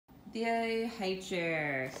The high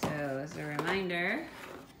chair. So as a reminder,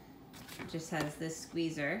 it just has this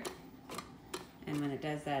squeezer. And when it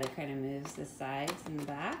does that, it kind of moves the sides and the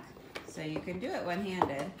back. So you can do it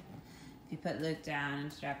one-handed. You put Luke down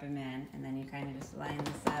and strap him in, and then you kind of just line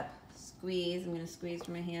this up, squeeze. I'm gonna squeeze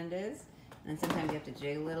where my hand is. And then sometimes you have to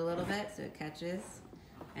jiggle it a little bit so it catches,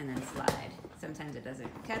 and then slide. Sometimes it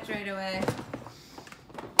doesn't catch right away,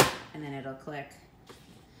 and then it'll click.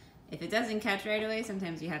 If it doesn't catch right away,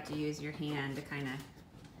 sometimes you have to use your hand to kind of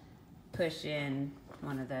push in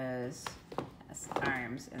one of those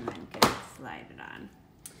arms and then get it slided on.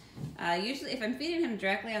 Usually if I'm feeding him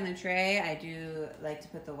directly on the tray, I do like to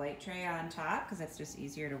put the white tray on top because that's just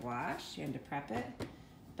easier to wash and to prep it.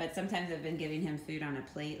 But sometimes I've been giving him food on a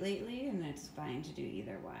plate lately, and it's fine to do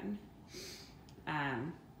either one.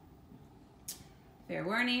 Fair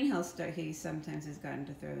warning, he sometimes has gotten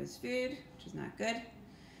to throw his food, which is not good.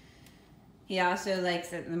 He also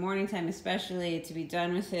likes it in the morning time especially to be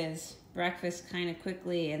done with his breakfast kind of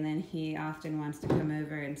quickly, and then he often wants to come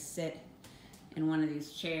over and sit in one of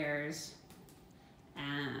these chairs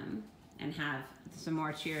and have some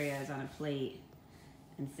more Cheerios on a plate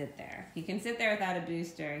and sit there. He can sit there without a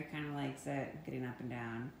booster. He kind of likes it, getting up and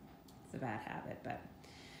down. It's a bad habit, but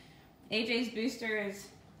AJ's booster is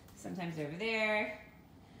sometimes over there.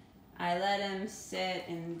 I let him sit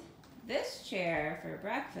in this chair for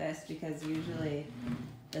breakfast because usually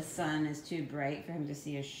the sun is too bright for him to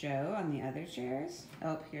see a show on the other chairs.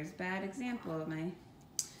 Oh, here's a bad example of my...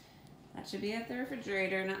 That should be at the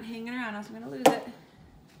refrigerator, not hanging around, else I'm gonna lose it.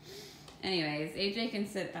 Anyways, AJ can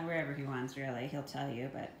sit wherever he wants, really. He'll tell you,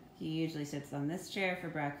 but he usually sits on this chair for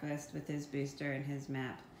breakfast with his booster and his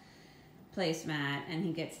MAP placemat, and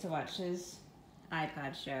he gets to watch his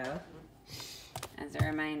iPod show. As a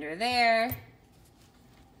reminder there,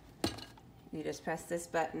 you just press this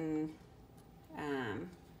button. I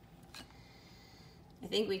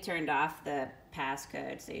think we turned off the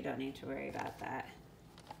passcode, so you don't need to worry about that.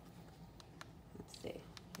 Let's see.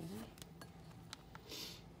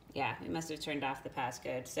 Yeah, we must have turned off the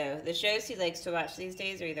passcode. So the shows he likes to watch these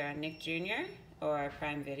days are either on Nick Jr. or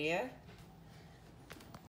Prime Video.